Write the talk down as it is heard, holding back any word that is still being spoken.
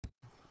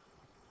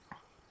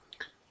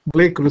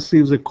Blake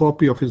receives a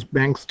copy of his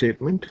bank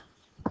statement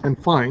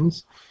and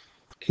finds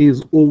he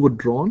is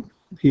overdrawn.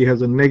 He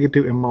has a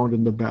negative amount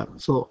in the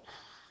balance. So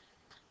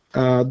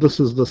this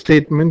is the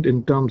statement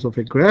in terms of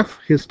a graph.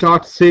 He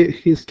starts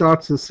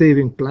a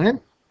saving plan.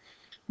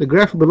 The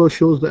graph below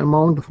shows the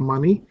amount of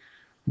money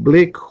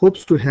Blake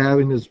hopes to have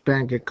in his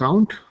bank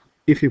account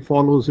if he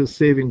follows his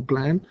saving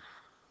plan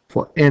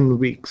for n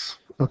weeks.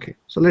 Okay,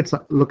 so let's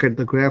look at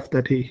the graph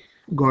that he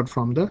got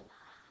from the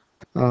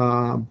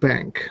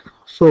bank.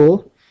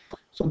 So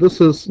this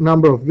is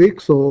number of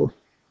weeks. So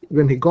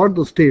when he got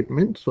the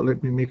statement, so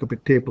let me make up a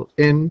table.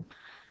 N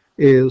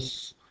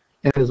is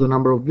the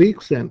number of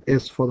weeks and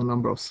S for the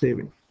number of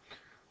saving.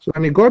 So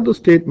when he got the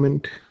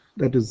statement,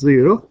 that is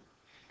 0,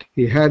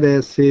 he had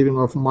a saving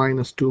of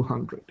minus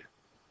 200.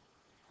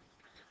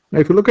 Now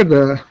if you look at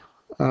the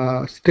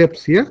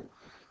steps here,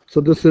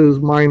 so this is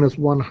minus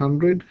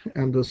 100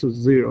 and this is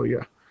 0.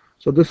 Yeah,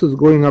 so this is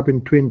going up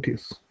in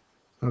 20s.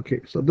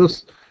 Okay, so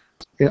this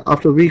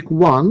after week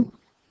 1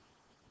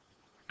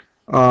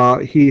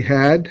 he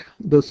had,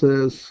 this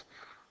is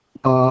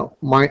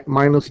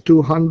minus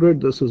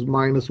 200, this is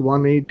minus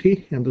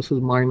 180, and this is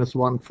minus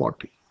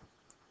 140.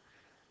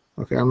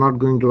 Okay, I'm not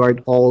going to write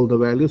all the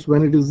values.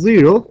 When it is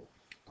 0,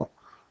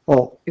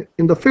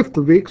 in the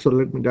 5th week, so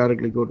let me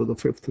directly go to the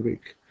 5th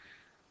week,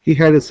 he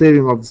had a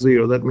saving of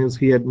 0. That means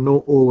he had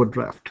no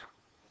overdraft.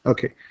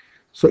 Okay,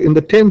 so in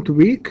the 10th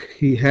week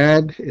he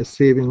had a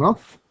saving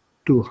of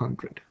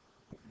 200.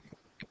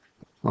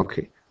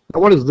 Okay,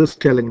 now what is this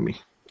telling me?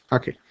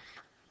 Okay,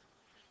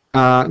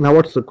 now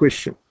what's the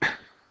question?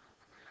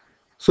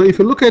 So if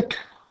you look at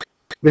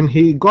when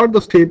he got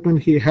the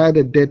statement, he had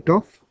a debt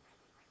of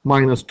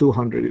minus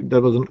 200.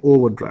 There was an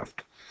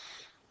overdraft.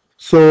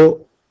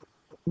 So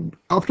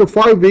after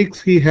 5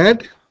 weeks he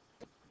had,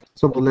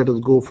 so let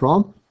us go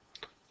from,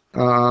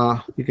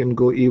 you can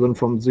go even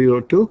from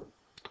 0 to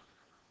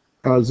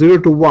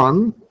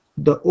 1.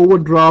 The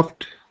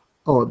overdraft,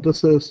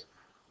 this is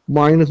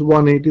minus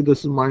 180, this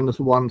is minus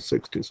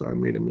 160. So I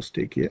made a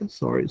mistake here,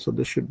 sorry. So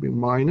this should be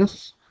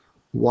minus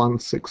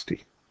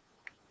 160.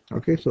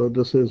 Okay, so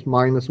this is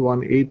minus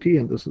 180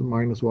 and this is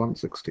minus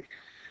 160.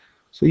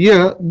 So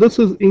yeah, this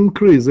is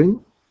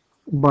increasing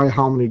by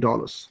how many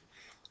dollars?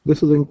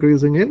 This is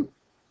increasing in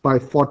by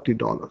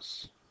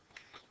 $40.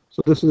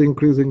 So this is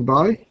increasing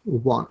by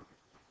 1.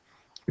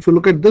 If you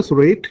look at this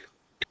rate,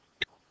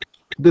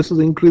 this is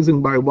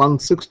increasing by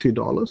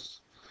 $160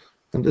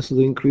 and this is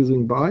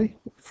increasing by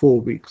 4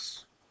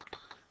 weeks.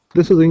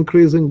 This is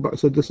increasing by,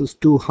 so this is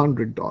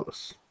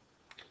 $200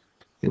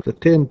 in the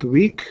 10th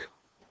week.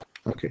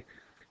 Okay,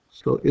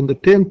 so in the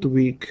 10th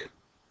week,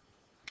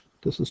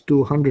 this is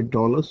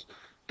 $200,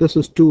 this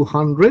is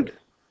 200,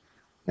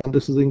 and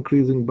this is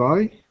increasing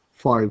by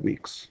 5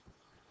 weeks.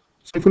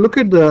 So if you look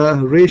at the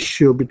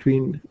ratio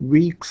between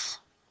weeks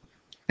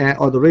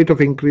or the rate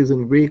of increase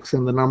in weeks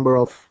and the number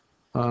of,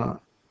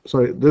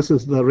 this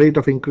is the rate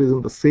of increase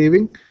in the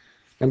saving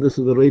and this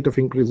is the rate of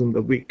increase in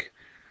the week.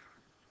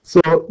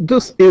 So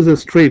this is a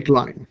straight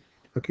line.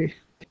 Okay,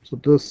 so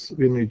this,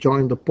 when you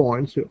join the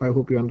points, I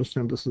hope you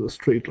understand this is a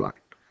straight line.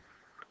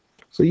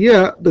 So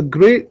yeah,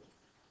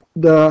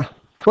 the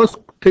first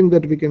thing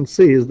that we can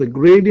say is the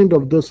gradient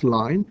of this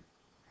line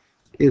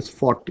is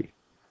 40.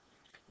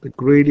 The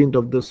gradient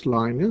of this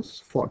line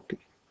is 40.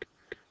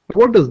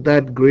 What does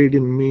that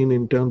gradient mean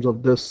in terms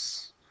of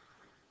this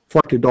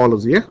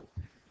 $40? Yeah.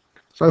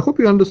 So I hope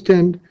you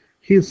understand.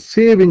 He's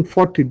saving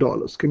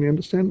 $40. Can you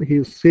understand? He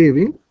is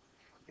saving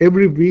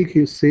every week.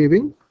 He's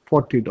saving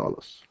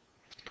 $40.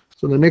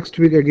 So the next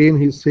week again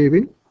he's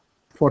saving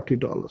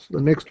 $40.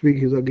 The next week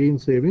he's again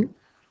saving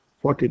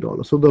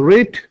 $40. So the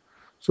rate.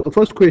 So the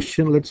first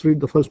question. Let's read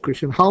the first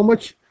question. How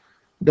much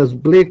does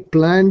Blake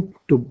plan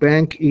to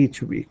bank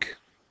each week?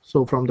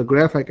 So from the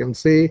graph I can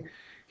say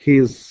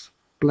he's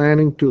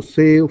planning to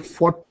save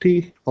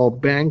 40 or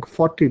bank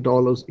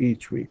 $40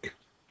 each week.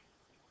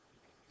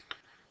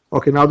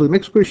 Okay, now the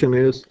next question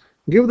is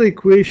give the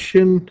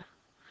equation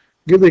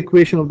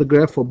of the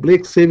graph for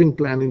Blake's saving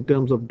plan in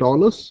terms of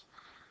dollars,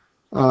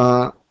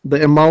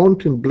 the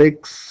amount in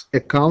Blake's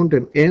account,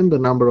 and N the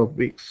number of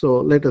weeks.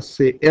 So let us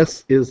say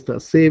S is the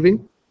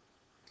saving,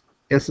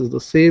 S is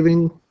the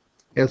saving,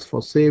 S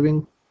for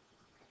saving,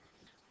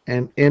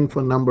 and N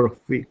for number of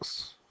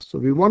weeks. So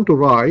we want to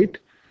write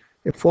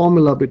a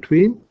formula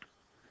between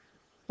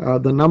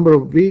the number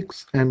of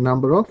weeks and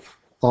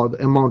the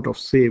amount of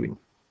saving.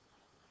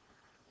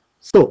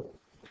 So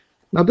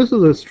now this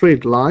is a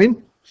straight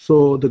line.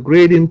 So the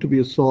gradient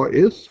we saw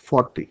is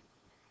 40.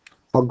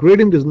 Our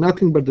gradient is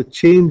nothing but the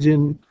change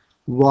in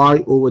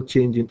y over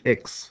change in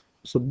x.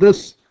 So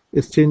this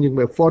is changing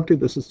by 40.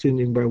 This is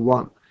changing by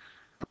 1.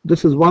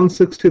 This is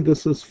 160.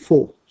 This is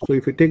 4. So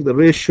if you take the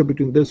ratio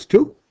between these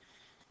two,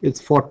 it's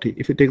 40.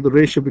 If you take the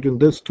ratio between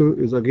these two,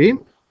 is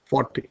again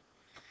 40.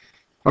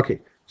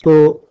 Okay,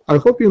 so I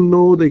hope you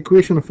know the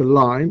equation of a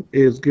line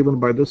is given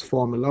by this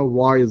formula.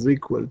 Y is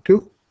equal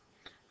to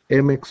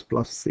mx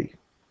plus c,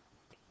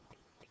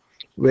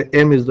 where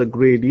m is the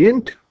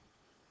gradient,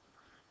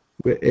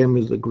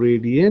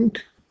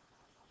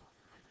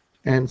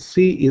 and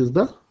C is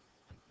the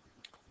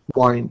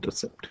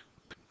y-intercept.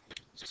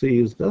 C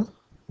is the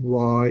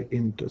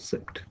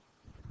y-intercept.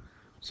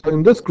 So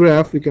in this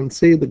graph, we can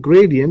say the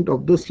gradient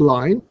of this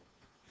line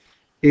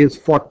is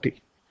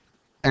 40,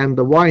 and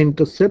the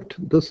y-intercept,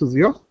 this is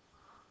your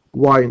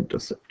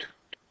y-intercept.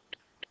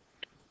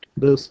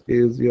 This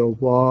is your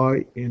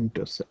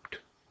y-intercept.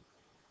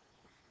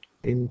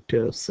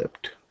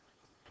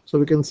 So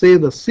we can say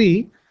the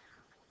C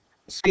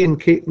in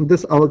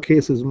this our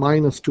case is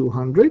minus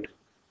 200,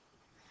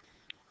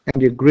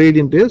 and your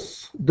gradient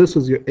is, this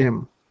is your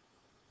M.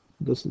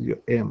 This is your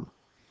M.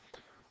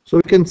 So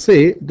we can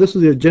say this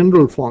is your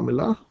general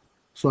formula.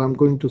 So I'm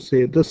going to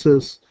say this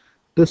is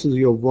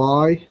your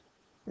Y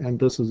and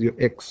this is your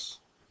X.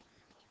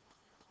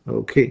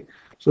 Okay.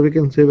 So we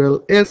can say,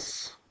 well,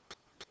 S,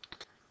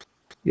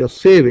 your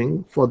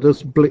saving for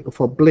this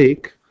for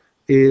Blake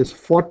is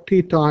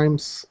 40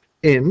 times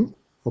N,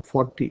 or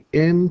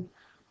 40N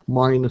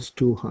minus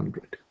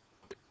 200.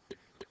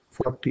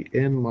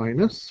 40N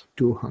minus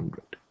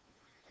 200.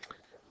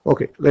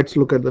 Okay, let's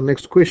look at the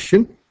next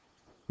question,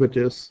 which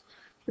is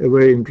a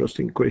very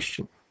interesting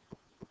question.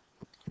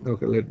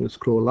 Okay, let me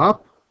scroll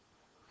up.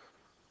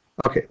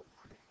 Okay,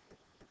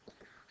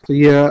 so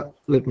here,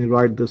 let me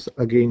write this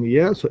again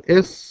here. So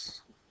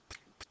S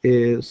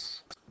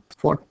is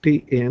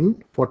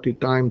 40N, 40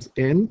 times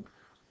N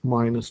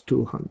minus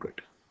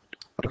 200.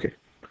 Okay,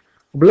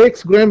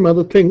 Blake's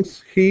grandmother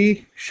thinks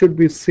he should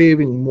be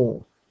saving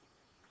more.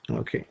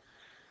 Okay,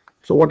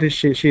 so what is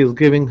she? She is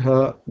giving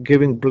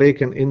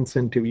Blake an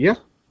incentive, yeah?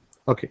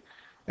 Okay.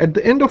 At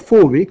the end of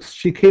 4 weeks,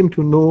 she came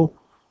to know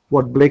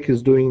what Blake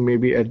is doing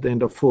maybe at the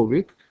end of 4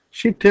 weeks.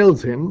 She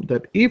tells him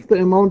that if the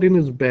amount in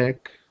his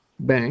bank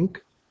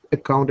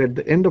account at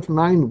the end of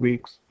 9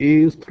 weeks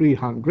is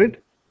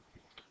 $300,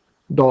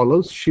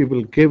 she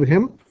will give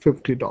him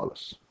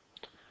 $50.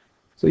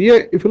 So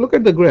here, if you look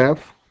at the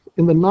graph,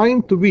 in the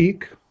 9th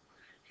week,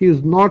 he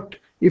is not,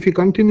 if he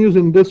continues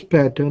in this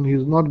pattern, he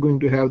is not going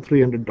to have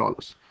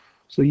 $300.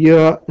 So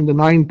here in the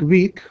 9th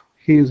week,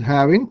 he is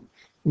having,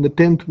 in the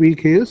 10th week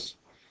he is,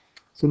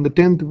 so in the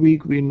 10th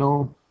week we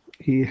know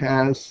he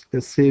has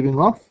a saving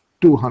of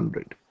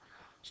 200.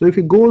 So if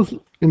he goes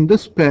in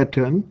this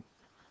pattern,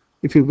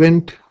 if he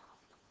went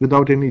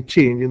without any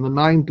change, in the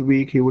 9th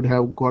week he would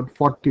have got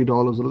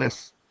 $40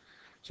 less.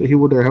 So he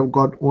would have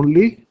got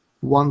only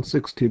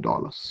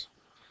 $160.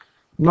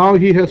 Now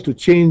he has to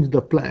change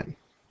the plan,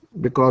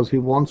 because he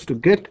wants to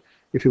get,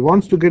 if he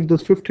wants to get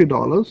this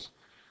 $50,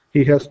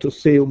 he has to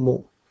save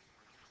more.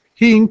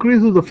 He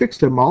increases the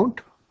fixed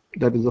amount,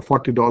 that is the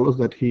 $40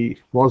 that he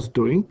was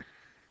doing.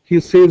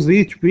 He saves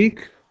each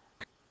week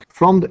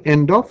from the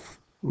end of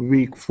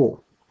week 4.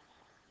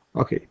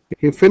 Okay,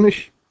 he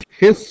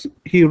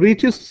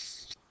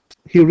reaches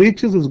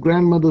his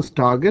grandmother's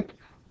target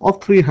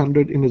of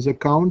 300 in his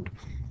account,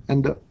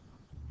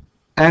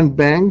 and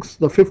banks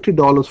the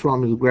 $50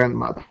 from his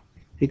grandmother.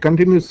 He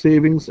continues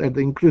savings at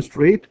the increased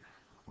rate.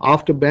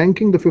 After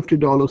banking the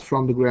 $50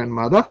 from the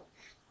grandmother,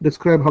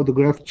 describe how the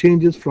graph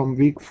changes from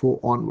week 4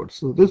 onwards.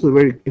 So this is a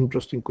very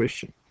interesting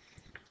question.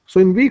 So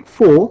in week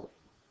 4,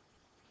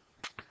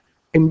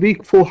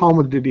 how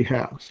much did he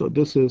have? So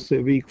this is a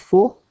week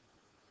 4.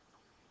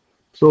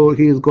 So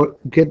he's got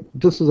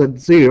this is at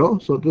 0.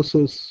 So this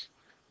is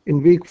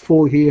in week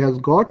 4 he has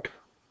got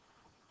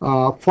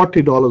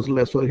 $40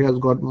 less. So he has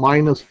got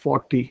minus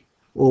 40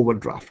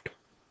 overdraft.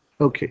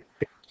 Okay.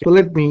 So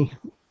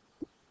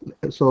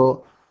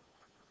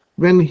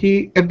when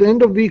he at the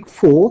end of week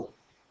 4,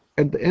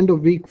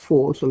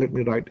 so let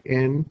me write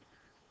N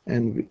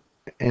and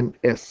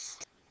S.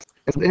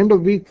 At the end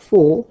of week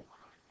 4,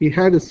 he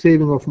had a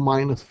saving of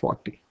minus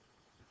 40.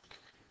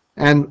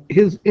 And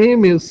his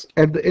aim is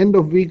at the end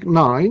of week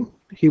 9,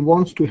 he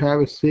wants to have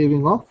a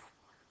saving of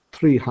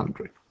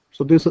 300.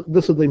 So this is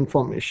the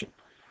information.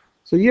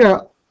 So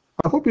yeah,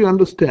 I hope you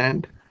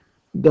understand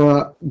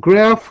the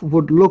graph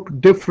would look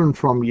different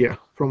from here,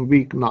 from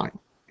week 9.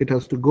 It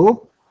has to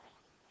go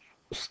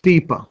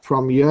steeper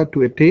from here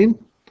to attain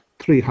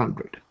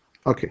 300.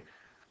 Okay,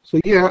 so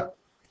yeah,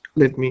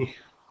 let me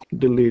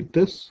delete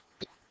this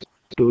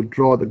to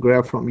draw the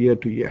graph from year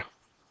to year.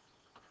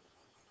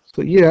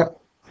 So yeah,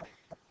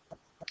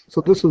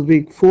 so this is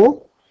week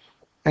 4,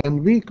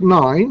 and week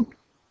 9,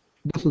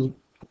 this is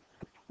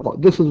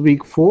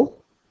week 4,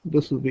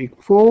 this is week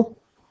 4,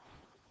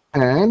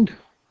 and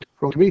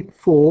from week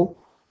 4,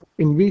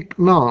 in week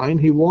 9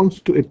 he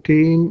wants to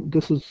attain,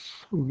 this is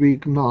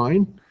week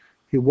 9,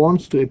 he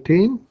wants to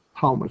attain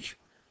how much?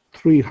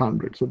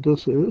 300. So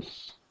this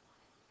is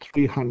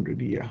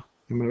 300 here.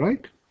 Am I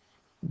right?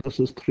 This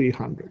is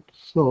 300.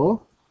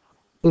 So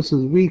this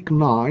is week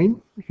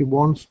 9. He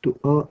wants to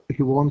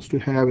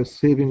have a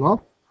saving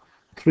of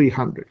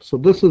 300. So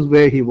this is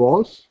where he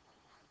was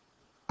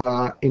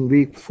in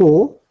week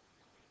 4.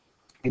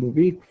 In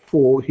week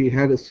 4, he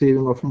had a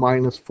saving of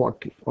minus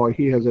 40, or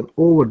he has an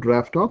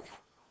overdraft of.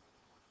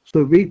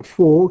 So week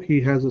 4,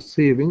 he has a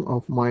saving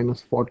of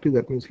minus 40.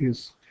 That means he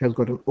has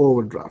got an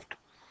overdraft.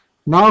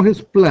 Now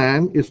his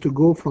plan is to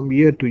go from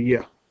year to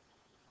year.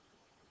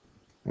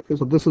 Okay,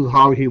 so this is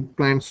how he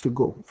plans to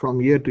go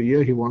from year to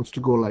year. He wants to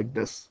go like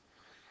this.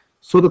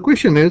 So the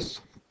question is,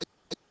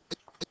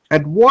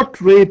 at what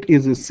rate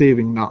is he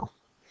saving now?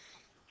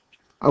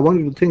 I want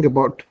you to think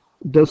about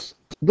this.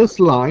 This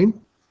line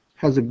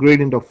has a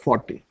gradient of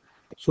 40.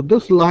 So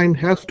this line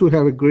has to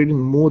have a gradient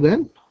more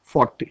than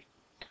 40.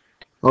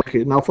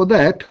 Okay, now for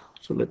that,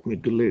 so let me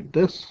delete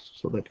this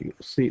so that you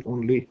see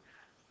only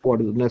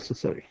what is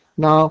necessary.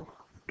 Now,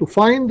 to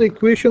find the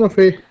equation of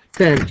a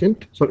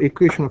tangent, so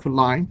equation of a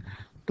line,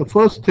 the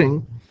first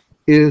thing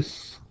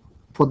is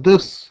for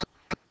this,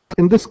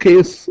 in this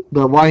case,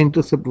 the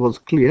y-intercept was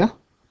clear.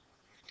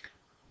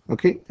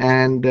 Okay,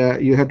 and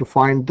you had to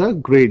find the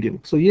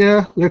gradient. So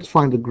here, let's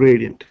find the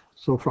gradient.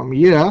 So from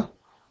here,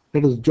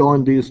 let us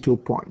join these 2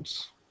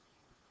 points.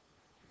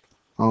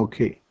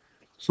 Okay,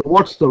 so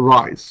what's the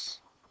rise?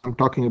 I'm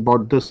talking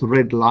about this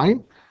red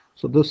line.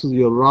 So this is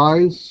your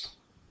rise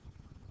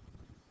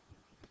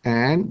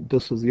and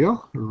this is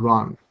your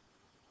run.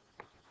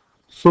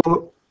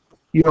 So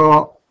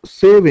your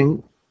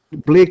saving,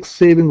 Blake's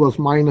saving was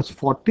minus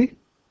 40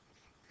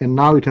 and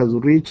now it has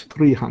reached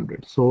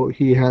 300. So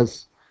he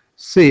has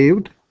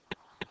saved,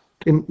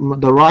 in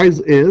the rise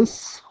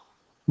is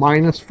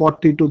minus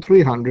 40 to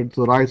 300.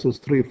 The rise is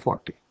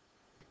 340.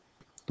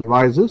 The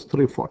rise is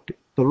 340.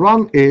 The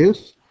run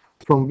is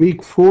from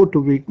week 4 to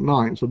week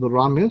 9. So the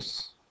run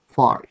is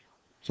 5.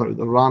 Sorry,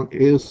 the run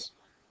is,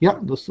 yeah,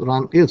 this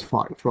run is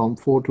 5. From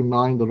 4 to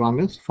 9, the run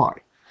is 5.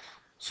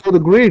 So the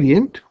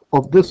gradient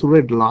of this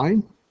red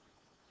line,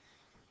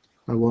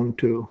 I want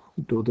to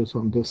do this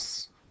on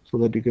this so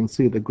that you can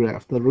see the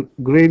graph. The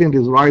gradient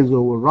is rise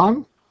over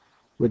run,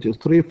 which is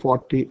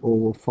 340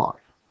 over 5.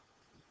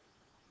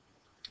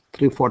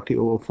 340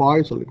 over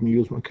 5. So let me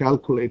use my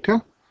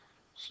calculator.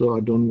 So I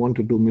don't want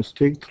to do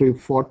mistake.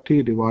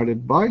 340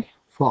 divided by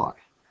 5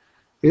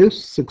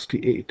 is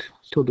 68.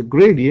 So the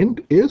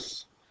gradient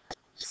is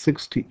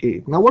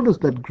 68. Now what does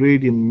that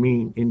gradient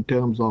mean in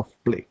terms of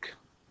Blake?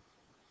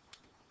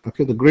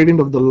 Okay, the gradient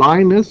of the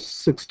line is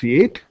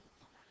 68.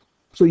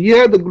 So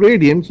here the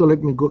gradient, so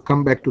let me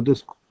come back to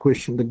this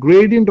question. The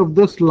gradient of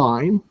this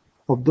line,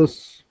 of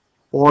this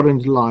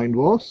orange line,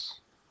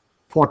 was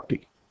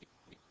 40.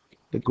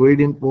 The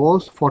gradient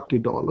was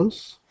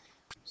 $40.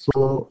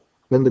 So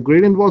when the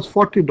gradient was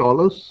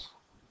 $40,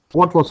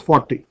 what was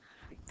 40?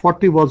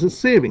 40 was his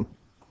saving.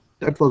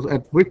 That was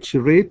at which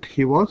rate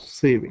he was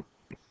saving.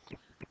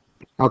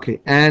 Okay,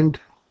 and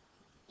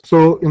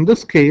so in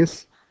this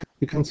case,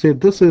 you can say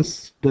this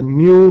is the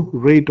new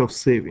rate of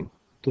saving.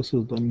 This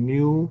is the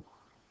new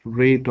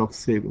rate of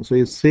saving. So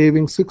he's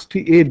saving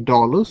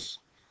 $68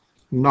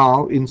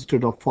 now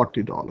instead of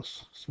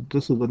 $40. So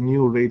this is the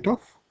new rate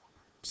of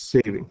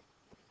saving.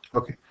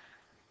 Okay,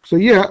 so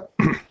yeah,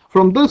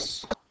 from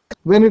this,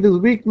 when it is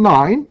week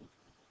 9,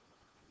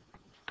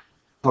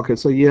 okay,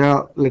 so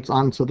yeah, let's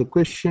answer the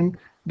question.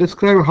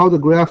 Describe how the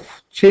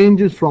graph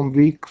changes from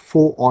week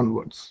 4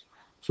 onwards.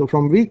 So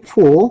from week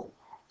 4,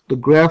 the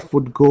graph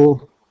would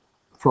go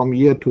from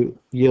year to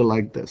year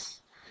like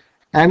this.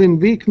 And in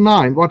week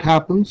 9, what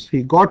happens?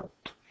 He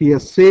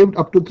has saved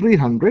up to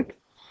 300,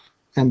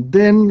 and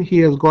then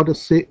he has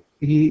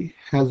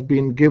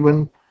been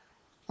given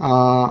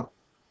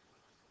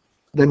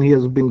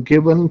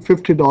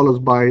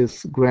 $50 by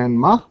his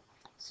grandma.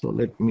 So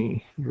let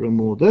me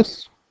remove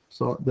this.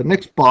 So the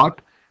next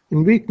part,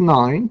 in week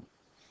 9,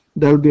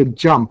 there will be a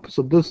jump.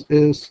 So this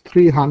is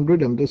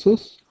 300 and this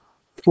is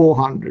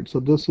 400. So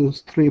this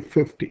is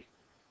 350.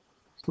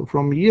 So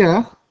from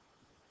here,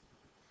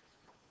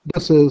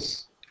 this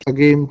is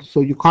again,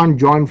 so you can't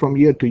join from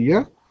year to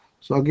year.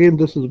 So again,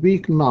 this is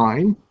week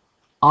 9.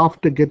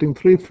 After getting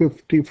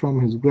 350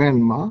 from his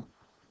grandma,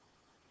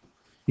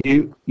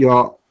 he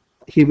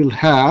will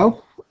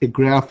have a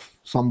graph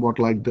somewhat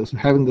like this,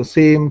 having the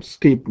same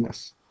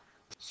steepness.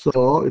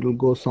 So it will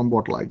go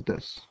somewhat like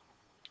this.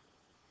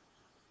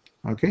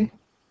 Okay,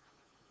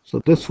 so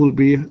this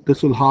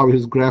will how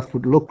his graph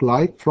would look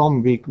like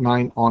from week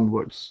 9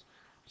 onwards.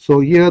 So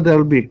here there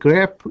will be a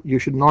graph. You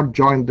should not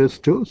join this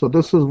too. So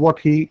this is what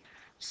he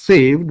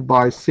saved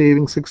by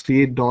saving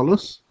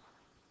 $68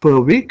 per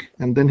week,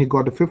 and then he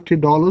got a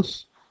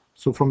 $50.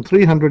 So from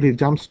 300 he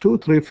jumps to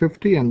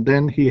 350, and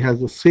then he has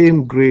the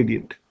same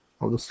gradient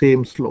of the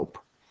same slope.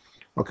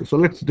 Okay, so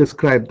let's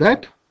describe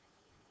that.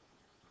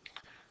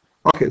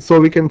 Okay, so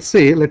we can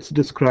say, let's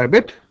describe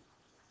it.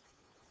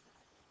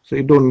 So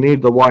you don't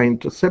need the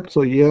y-intercept.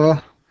 So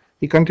here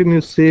he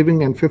continues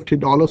saving and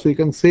 $50. So you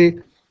can say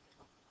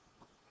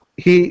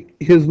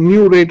his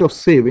new rate of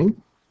saving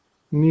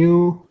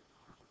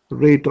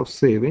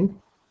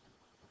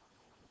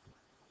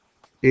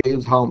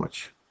is how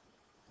much?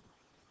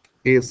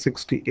 Is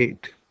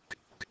 68.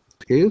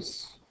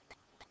 Is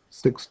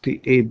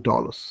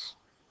 $68.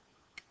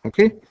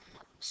 Okay,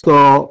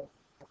 so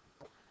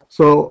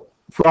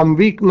from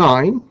week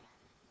 9,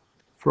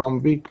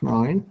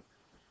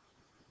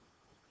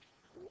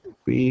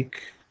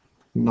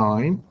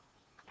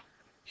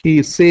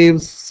 he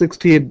saves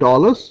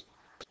 $68.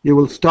 You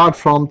will start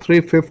from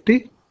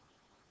 350.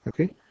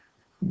 Okay,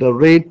 the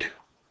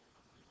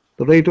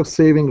the rate of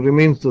saving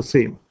remains the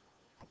same.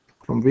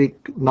 From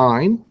week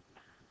 9,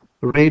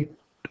 rate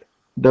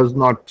does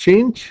not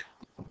change,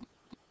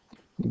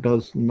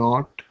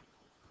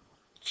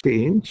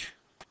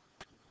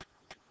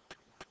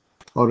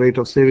 or rate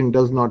of saving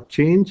does not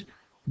change,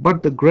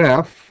 but the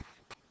graph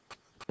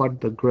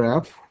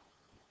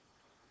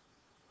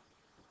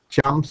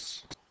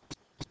jumps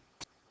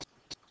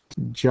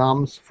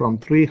from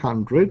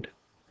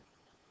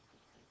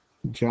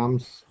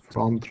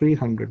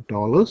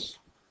 $300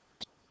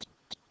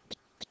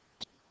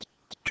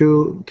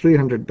 to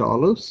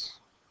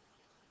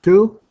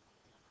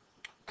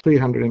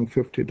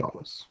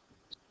 $350.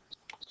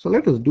 So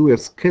let us do a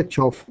sketch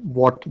of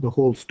what the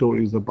whole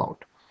story is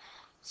about.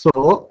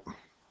 So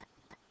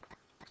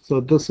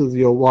this is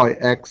your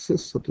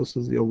y-axis. So this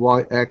is your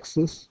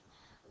y-axis,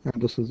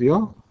 and this is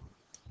your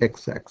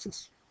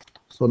x-axis.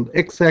 So on the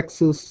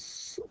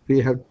x-axis,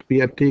 we are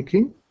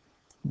taking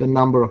the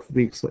number of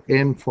weeks. So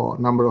n for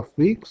number of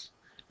weeks,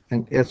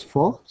 and s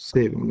for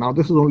saving. Now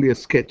this is only a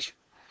sketch.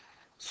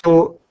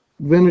 So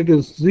when it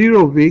is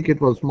 0 week,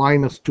 it was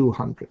minus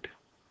 200.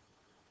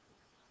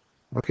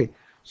 Okay.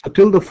 So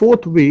till the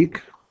 4th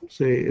week,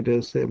 say it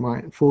is, say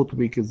my 4th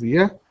week is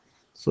here.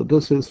 So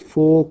this is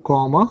 4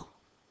 comma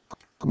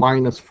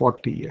minus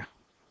 40 here.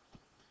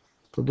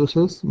 So this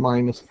is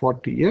minus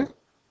 40 here.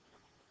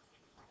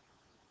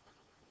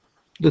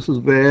 This is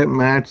where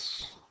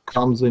maths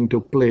comes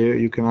into play,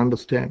 you can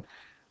understand.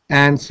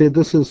 And say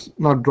this is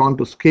not drawn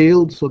to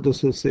scale, so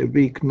this is say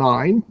week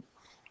 9.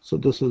 So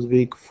this is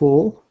week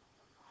 4.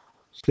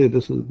 Say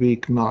this is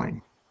week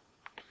 9.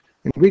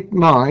 In week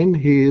 9,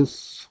 he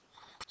is,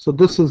 so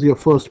this is your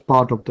first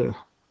part of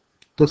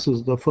this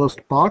is the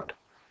first part.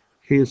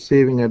 He is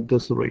saving at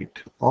this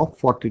rate of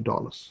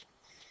 $40.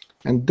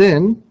 And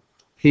then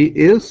he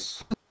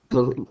is,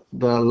 the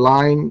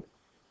line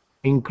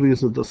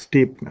increases the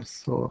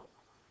steepness. So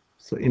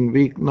in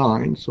week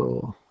 9,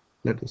 so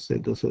let us say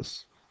this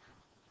is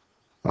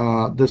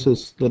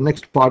the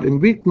next part. In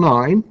week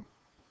 9,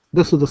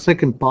 this is the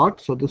second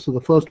part. So this is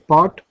the first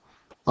part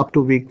up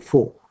to week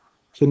 4.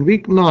 So in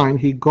week 9,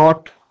 he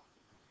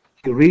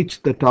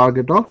reached the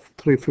target of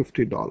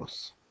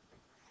 $350.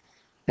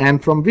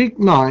 And from week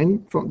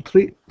 9, from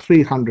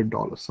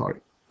 $300,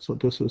 sorry. So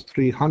this is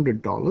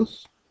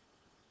 $300.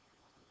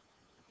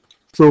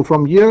 So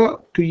from year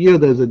to year,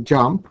 there's a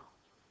jump.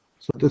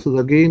 So this is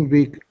again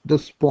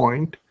this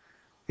point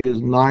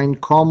is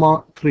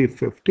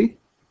 9,350.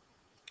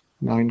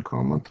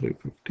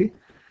 9,350.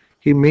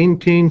 He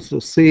maintains the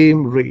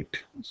same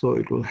rate. So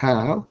it will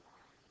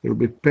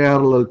be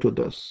parallel to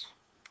this.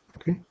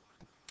 Okay.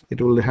 It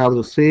will have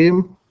the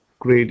same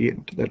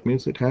gradient. That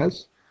means it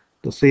has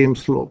the same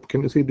slope.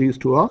 Can you see these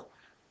two are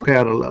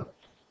parallel?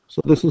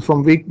 So this is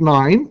from week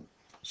 9.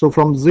 So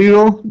from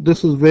 0,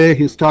 this is where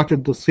he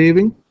started the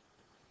saving.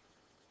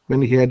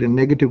 When he had a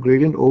negative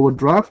gradient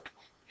overdraft,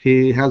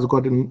 he has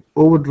got an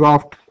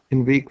overdraft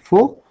in week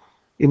 4.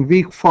 In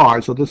week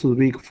 5, so this is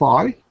week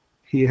 5,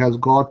 he has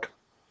got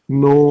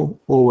no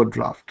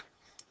overdraft.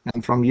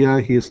 And from here,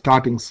 he is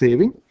starting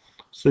saving.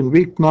 So in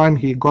week 9,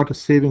 he got a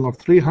saving of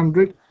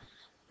 300.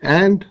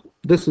 And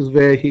this is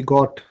where he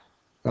got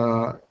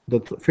the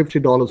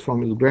 $50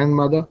 from his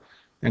grandmother,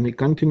 and he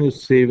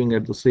continues saving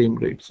at the same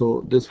rate.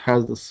 So this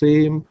has the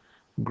same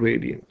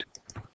gradient.